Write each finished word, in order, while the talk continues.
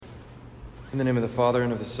In the name of the Father,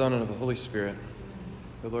 and of the Son, and of the Holy Spirit.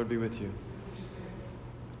 The Lord be with you.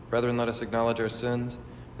 Brethren, let us acknowledge our sins,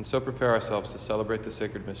 and so prepare ourselves to celebrate the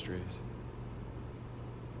sacred mysteries.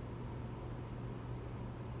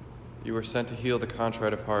 You were sent to heal the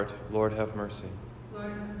contrite of heart. Lord, have mercy.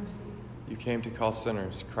 Lord, have mercy. You came to call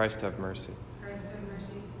sinners. Christ, have mercy. Christ, have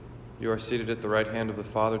mercy. You are seated at the right hand of the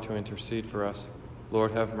Father to intercede for us.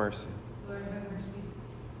 Lord, have mercy. Lord, have mercy.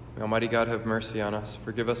 May Almighty God have mercy on us,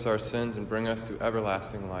 forgive us our sins, and bring us to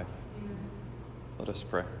everlasting life. Amen. Let us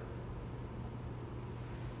pray.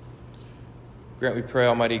 Grant, we pray,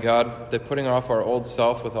 Almighty God, that putting off our old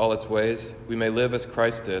self with all its ways, we may live as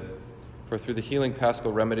Christ did. For through the healing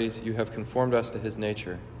paschal remedies, you have conformed us to his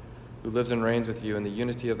nature, who lives and reigns with you in the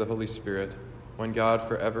unity of the Holy Spirit, one God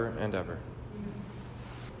forever and ever. Amen.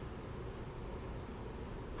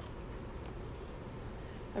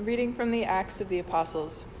 A reading from the Acts of the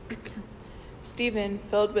Apostles. Stephen,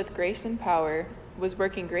 filled with grace and power, was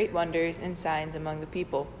working great wonders and signs among the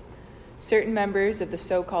people. Certain members of the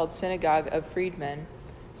so-called synagogue of freedmen,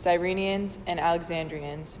 Cyrenians and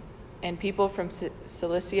Alexandrians, and people from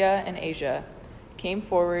Cilicia and Asia, came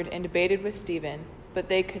forward and debated with Stephen, but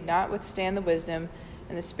they could not withstand the wisdom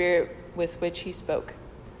and the spirit with which he spoke.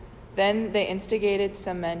 Then they instigated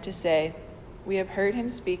some men to say, "We have heard him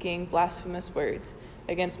speaking blasphemous words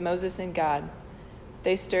against Moses and God."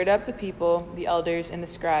 They stirred up the people, the elders, and the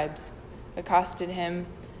scribes, accosted him,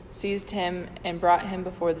 seized him, and brought him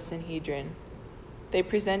before the Sanhedrin. They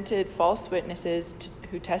presented false witnesses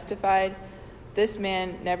who testified, "This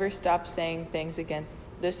man never stopped saying things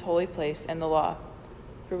against this holy place and the law.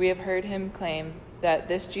 For we have heard him claim that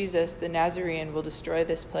this Jesus, the Nazarene, will destroy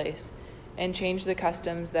this place and change the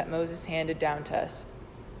customs that Moses handed down to us."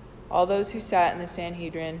 All those who sat in the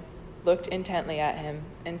Sanhedrin looked intently at him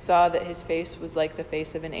and saw that his face was like the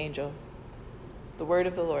face of an angel. The word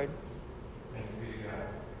of the Lord. Thanks be to God.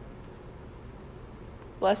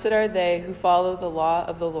 Blessed are they who follow the law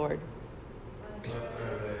of the Lord. Blessed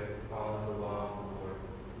are they who follow the law of the Lord.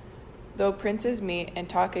 Though princes meet and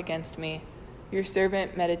talk against me, your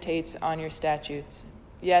servant meditates on your statutes.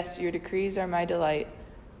 Yes, your decrees are my delight.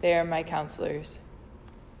 They are my counselors.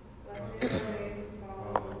 Blessed are they who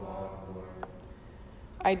follow the law of the Lord.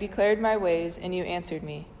 I declared my ways, and you answered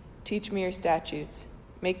me. Teach me your statutes.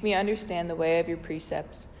 Make me understand the way of your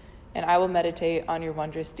precepts, and I will meditate on your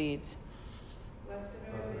wondrous deeds. Blessed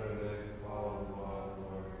are Blessed they. are they who follow the law of the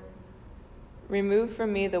Lord. Remove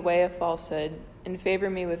from me the way of falsehood, and favor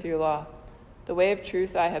me with your law. The way of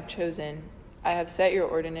truth I have chosen. I have set your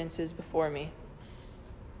ordinances before me.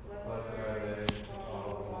 Blessed are they who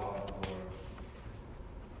follow the law of the Lord.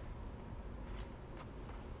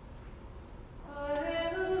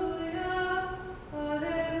 Alleluia,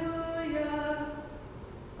 alleluia,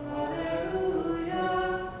 alleluia,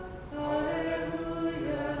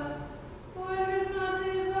 alleluia. For it is not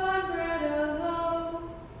live on bread alone,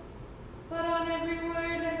 but on every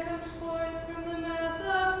word that comes forth from the mouth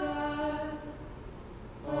of God.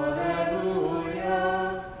 Alleluia,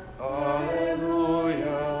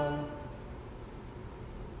 alleluia.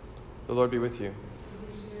 The Lord be with you.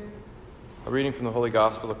 A reading from the Holy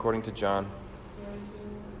Gospel according to John.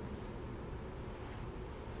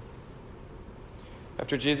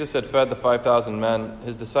 After Jesus had fed the 5,000 men,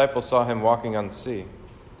 his disciples saw him walking on the sea.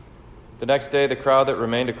 The next day, the crowd that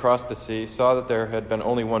remained across the sea saw that there had been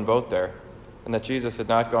only one boat there, and that Jesus had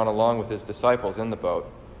not gone along with his disciples in the boat,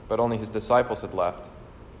 but only his disciples had left.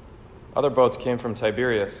 Other boats came from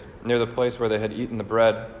Tiberias, near the place where they had eaten the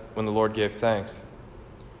bread when the Lord gave thanks.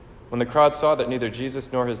 When the crowd saw that neither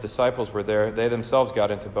Jesus nor his disciples were there, they themselves got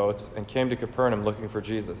into boats and came to Capernaum looking for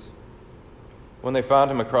Jesus. When they found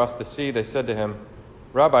him across the sea, they said to him,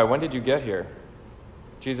 "Rabbi, when did you get here?"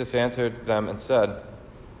 Jesus answered them and said,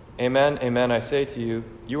 "Amen, amen, I say to you,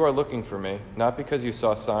 you are looking for me, not because you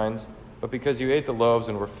saw signs, but because you ate the loaves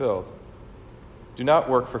and were filled. Do not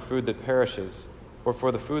work for food that perishes, or for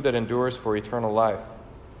the food that endures for eternal life,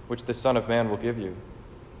 which the Son of Man will give you.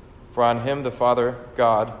 For on him the Father,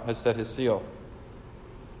 God, has set his seal."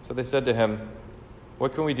 So they said to him,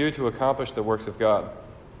 "What can we do to accomplish the works of God?"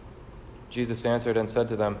 Jesus answered and said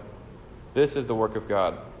to them, "This is the work of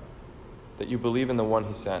God, that you believe in the one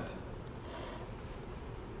he sent."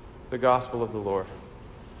 The Gospel of the Lord.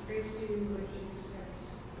 Praise to you, Lord Jesus Christ.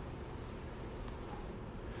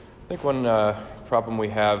 I think one problem we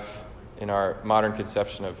have in our modern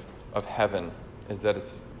conception of heaven is that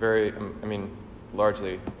it's very,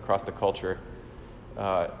 largely across the culture,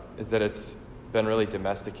 is that it's been really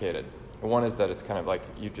domesticated. And one is that it's kind of like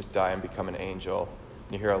you just die and become an angel.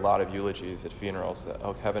 You hear a lot of eulogies at funerals that,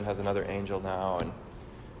 heaven has another angel now.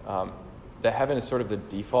 And that heaven is sort of the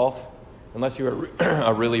default unless you're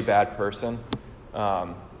a really bad person,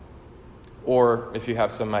 or if you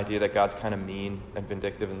have some idea that God's kind of mean and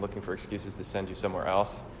vindictive and looking for excuses to send you somewhere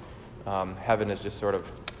else, heaven is just sort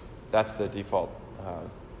of, that's the default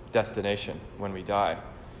destination when we die.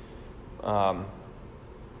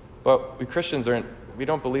 But we Christians we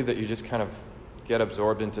don't believe that you just kind of get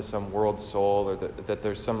absorbed into some world soul, or that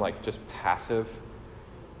there's some like just passive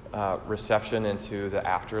reception into the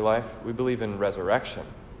afterlife. We believe in resurrection,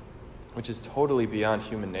 which is totally beyond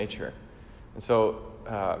human nature. And so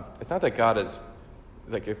it's not that God is,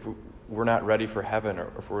 like, if we're not ready for heaven,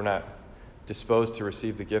 or if we're not disposed to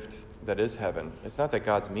receive the gift that is heaven, it's not that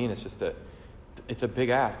God's mean, it's just that it's a big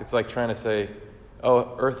ask. It's like trying to say,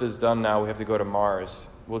 oh, Earth is done now, we have to go to Mars.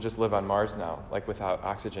 We'll just live on Mars now, like without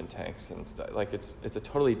oxygen tanks and stuff. Like it's a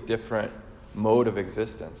totally different mode of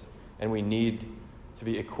existence, and we need to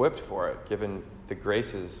be equipped for it, given the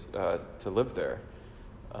graces to live there.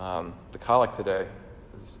 The collect today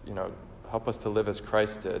is, help us to live as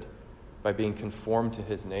Christ did by being conformed to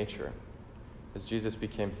his nature. As Jesus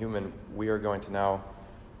became human, we are going to now,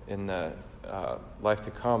 in the life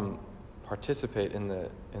to come, participate in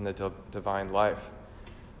the divine life,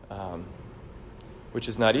 which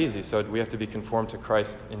is not easy. So we have to be conformed to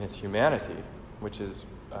Christ in his humanity, which is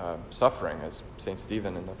suffering, as St.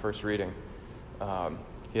 Stephen in the first reading.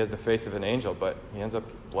 He has the face of an angel, but he ends up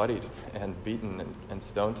bloodied and beaten and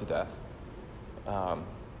stoned to death.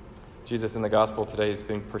 Jesus in the gospel today is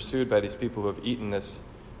being pursued by these people who have eaten this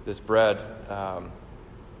bread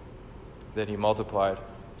that he multiplied.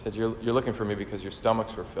 He said, you're looking for me because your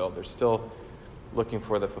stomachs were filled. They're still looking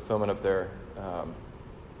for the fulfillment of their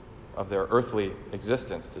earthly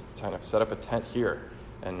existence, to kind of set up a tent here.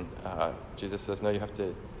 And Jesus says, no, you have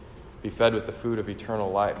to be fed with the food of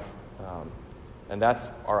eternal life. And that's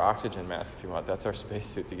our oxygen mask, if you want. That's our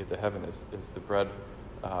spacesuit to get to heaven, is the bread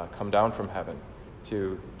come down from heaven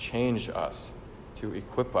to change us, to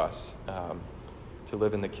equip us to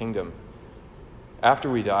live in the kingdom.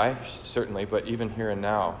 After we die, certainly, but even here and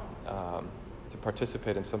now, to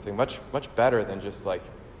participate in something much, much better than just like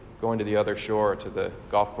going to the other shore, to the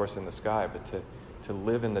golf course in the sky, but to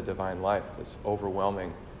live in the divine life, this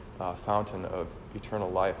overwhelming fountain of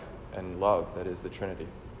eternal life and love that is the Trinity.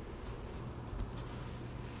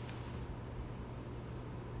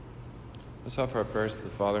 Let's offer our prayers to the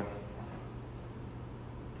Father.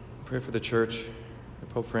 Pray for the Church,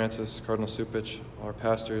 Pope Francis, Cardinal Cupich, all our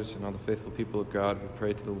pastors, and all the faithful people of God. We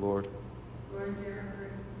pray to the Lord. Lord, hear our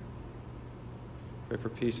prayer. Pray for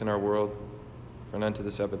peace in our world, for an end to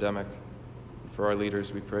this epidemic. And for our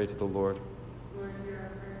leaders, we pray to the Lord. Lord, hear our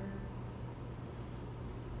prayer.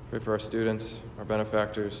 Pray for our students, our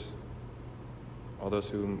benefactors, all those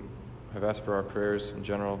who have asked for our prayers in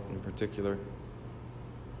general and in particular.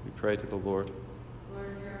 We pray to the Lord.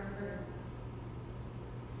 Lord, hear our prayer.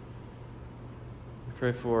 We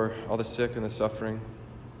pray for all the sick and the suffering,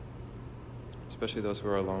 especially those who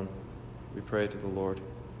are alone. We pray to the Lord.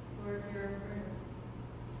 Lord, hear our prayer.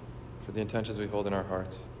 For the intentions we hold in our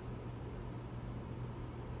hearts.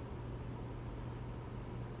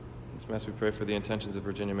 In this Mass, we pray for the intentions of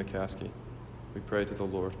Virginia McCaskey. We pray to the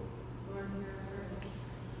Lord. Lord, hear our prayer.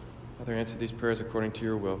 Father, answer these prayers according to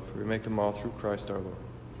your will, for we make them all through Christ our Lord.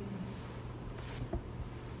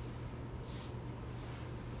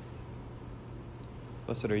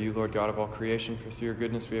 Blessed are you, Lord God of all creation, for through your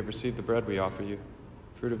goodness we have received the bread we offer you,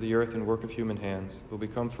 fruit of the earth and work of human hands, will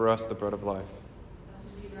become for us the bread of life.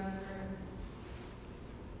 Blessed be God forever.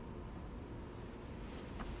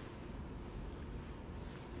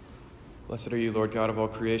 Blessed are you, Lord God of all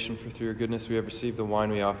creation, for through your goodness we have received the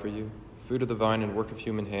wine we offer you, fruit of the vine and work of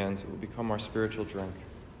human hands, it will become our spiritual drink.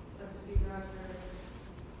 Blessed be God forever.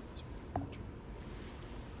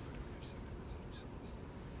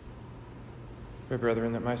 Pray,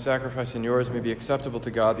 brethren, that my sacrifice and yours may be acceptable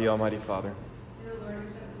to God, the Almighty Father. May the Lord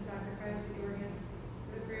accept the sacrifice at your hands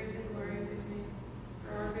for the praise and glory of his name,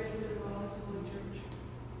 for our good and good of all his holy church.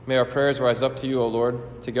 May our prayers rise up to you, O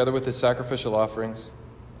Lord, together with his sacrificial offerings,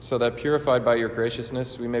 so that, purified by your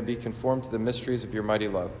graciousness, we may be conformed to the mysteries of your mighty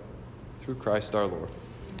love. Through Christ our Lord.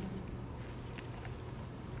 Amen.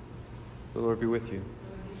 The Lord be with you. And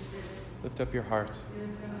with your spirit. Lift up your hearts. We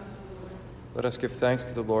lift them up to the Lord. Let us give thanks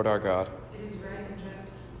to the Lord our God. It is right and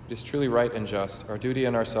just. It is truly right and just, our duty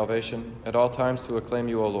and our salvation, at all times to acclaim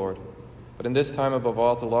you, O Lord, but in this time above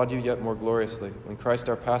all to laud you yet more gloriously, when Christ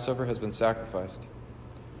our Passover has been sacrificed.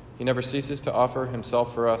 He never ceases to offer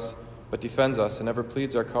himself for us, but defends us and ever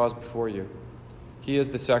pleads our cause before you. He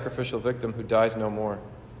is the sacrificial victim who dies no more,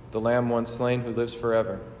 the Lamb once slain who lives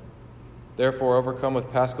forever. Therefore, overcome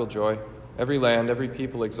with paschal joy, every land, every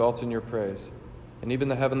people exalts in your praise. and even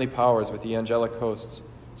the heavenly powers with the angelic hosts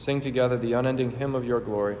sing together the unending hymn of your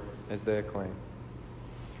glory as they acclaim.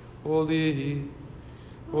 Holy,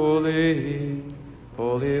 holy,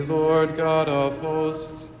 holy Lord God of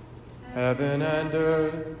hosts, heaven and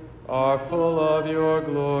earth are full of your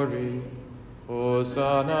glory.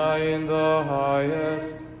 Hosanna in the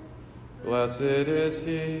highest. Blessed is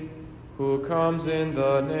he who comes in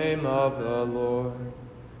the name of the Lord.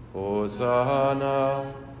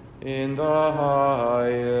 Hosanna in the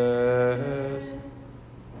highest.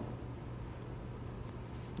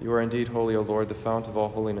 You are indeed holy, O Lord, the fount of all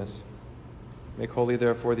holiness. Make holy,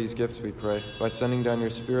 therefore, these gifts, we pray, by sending down your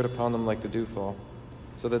Spirit upon them like the dewfall,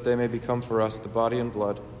 so that they may become for us the body and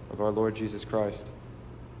blood of our Lord Jesus Christ.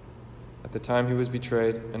 At the time he was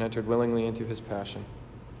betrayed and entered willingly into his passion,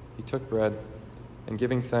 he took bread, and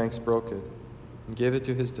giving thanks, broke it, and gave it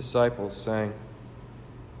to his disciples, saying,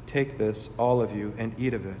 "Take this, all of you, and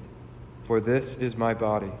eat of it, for this is my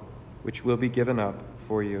body, which will be given up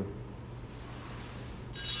for you."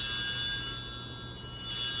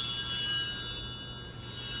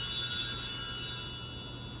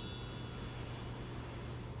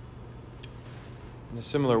 In a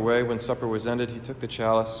similar way, when supper was ended, he took the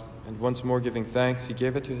chalice, and once more giving thanks, he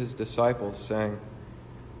gave it to his disciples, saying,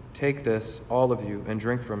 "Take this, all of you, and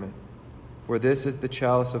drink from it, for this is the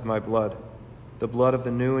chalice of my blood, the blood of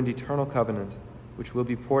the new and eternal covenant, which will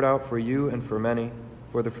be poured out for you and for many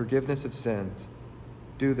for the forgiveness of sins.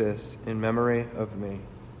 Do this in memory of me."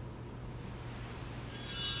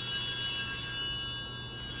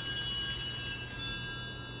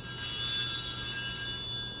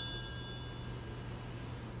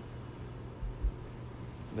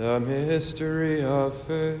 The mystery of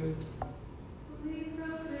faith. We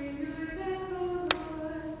proclaim your death, O Lord,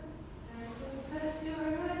 and confess your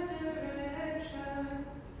resurrection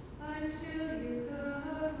until you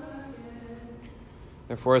come again.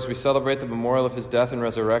 Therefore, as we celebrate the memorial of his death and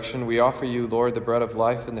resurrection, we offer you, Lord, the bread of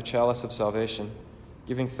life and the chalice of salvation,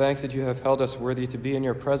 giving thanks that you have held us worthy to be in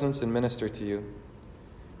your presence and minister to you.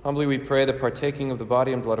 Humbly we pray that, partaking of the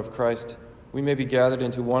body and blood of Christ, we may be gathered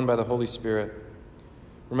into one by the Holy Spirit.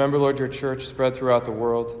 Remember, Lord, your church spread throughout the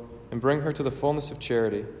world, and bring her to the fullness of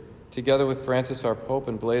charity, together with Francis our Pope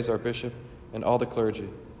and Blaise our Bishop and all the clergy.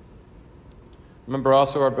 Remember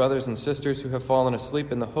also our brothers and sisters who have fallen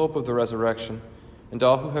asleep in the hope of the resurrection, and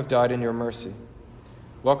all who have died in your mercy.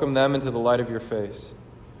 Welcome them into the light of your face.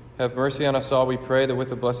 Have mercy on us all, we pray, that with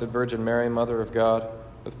the Blessed Virgin Mary, Mother of God,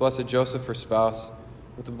 with blessed Joseph, her spouse,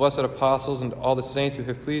 with the blessed apostles and all the saints who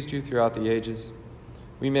have pleased you throughout the ages,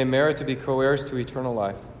 we may merit to be co-heirs to eternal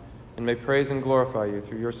life, and may praise and glorify you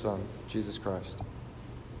through your Son, Jesus Christ.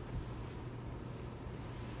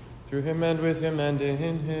 Through him and with him and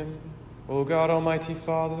in him, O God, Almighty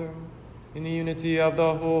Father, in the unity of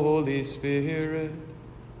the Holy Spirit,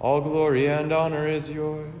 all glory and honor is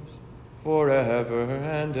yours, forever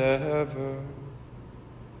and ever.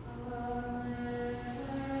 Amen.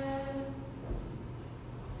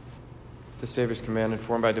 The Savior's command,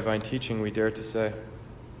 informed by divine teaching, we dare to say,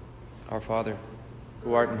 Our Father,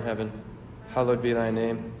 who art in heaven, hallowed be thy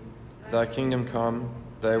name. Thy kingdom come,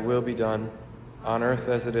 thy will be done, on earth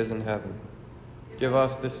as it is in heaven. Give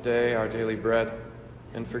us this day our daily bread,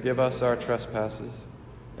 and forgive us our trespasses,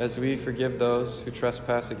 as we forgive those who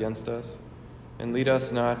trespass against us. And lead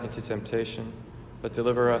us not into temptation, but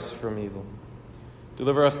deliver us from evil.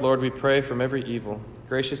 Deliver us, Lord, we pray, from every evil.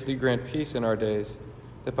 Graciously grant peace in our days,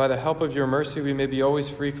 that by the help of your mercy we may be always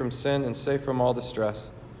free from sin and safe from all distress,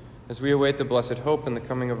 as we await the blessed hope and the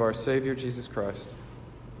coming of our Savior, Jesus Christ.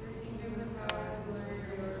 Your kingdom, the power, and the glory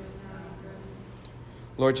are yours now and forever.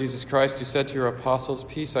 Lord Jesus Christ, who said to your apostles,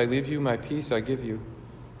 "Peace I leave you, my peace I give you,"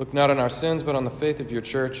 look not on our sins, but on the faith of your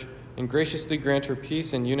church, and graciously grant her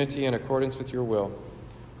peace and unity in accordance with your will,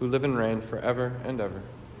 who live and reign forever and ever. Amen.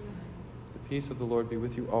 The peace of the Lord be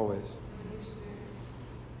with you always. And your spirit.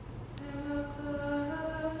 Lamb of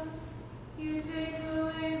God, you take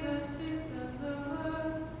away the sins of the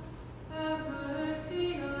world. Have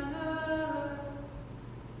mercy on us.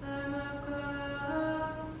 Lamb of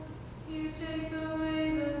God, you take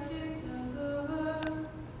away the sins of the world.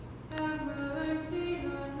 Have mercy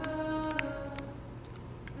on us.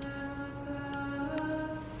 Lamb of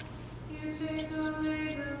God, you take away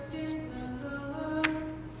the sins of the world.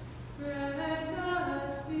 Grant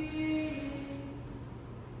us peace.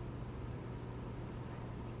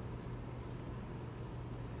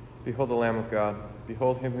 Behold the Lamb of God.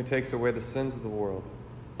 Behold him who takes away the sins of the world.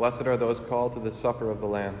 Blessed are those called to the supper of the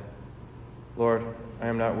Lamb. Lord, I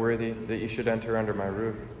am not worthy that you should enter under my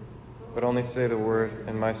roof, but only say the word,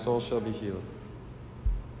 and my soul shall be healed.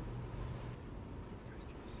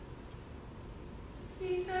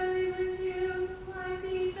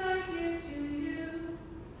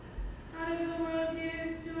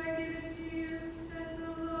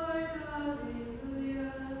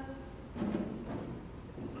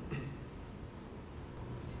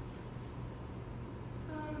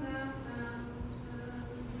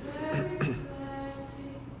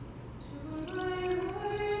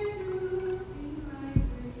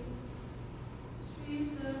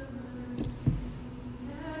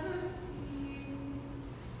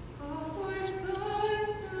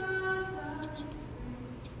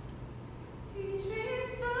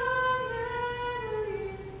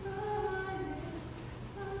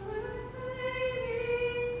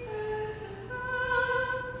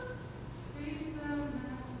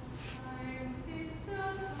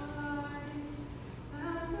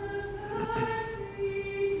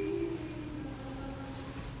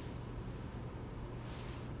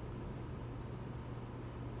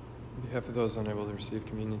 for those unable to receive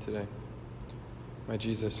communion today. My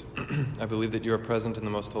Jesus, I believe that you are present in the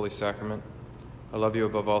most holy sacrament. I love you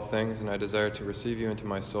above all things, and I desire to receive you into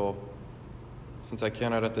my soul. Since I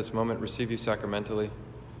cannot at this moment receive you sacramentally,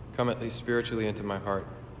 come at least spiritually into my heart.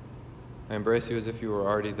 I embrace you as if you were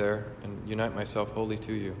already there, and unite myself wholly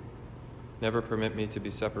to you. Never permit me to be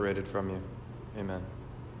separated from you. Amen.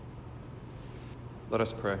 Let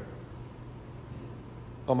us pray.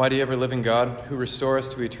 Almighty ever-living God, who restore us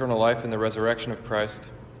to eternal life in the resurrection of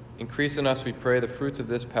Christ, increase in us, we pray, the fruits of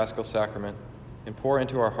this paschal sacrament, and pour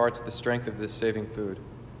into our hearts the strength of this saving food.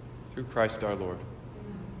 Through Christ our Lord.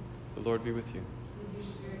 Amen. The Lord be with you. With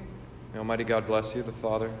your spirit. May Almighty God bless you, the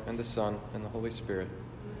Father, and the Son, and the Holy Spirit.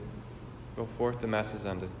 Amen. Go forth, the Mass is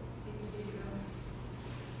ended. Thanks be to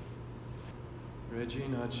God.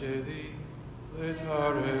 Regina Celi,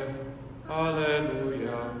 letare,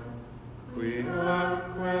 alleluia. Quia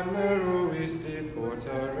quem meruisti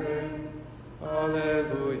portare,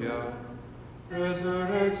 alleluia.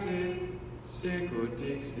 Resurrexit, sic ut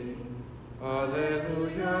dixit,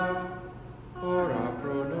 alleluia.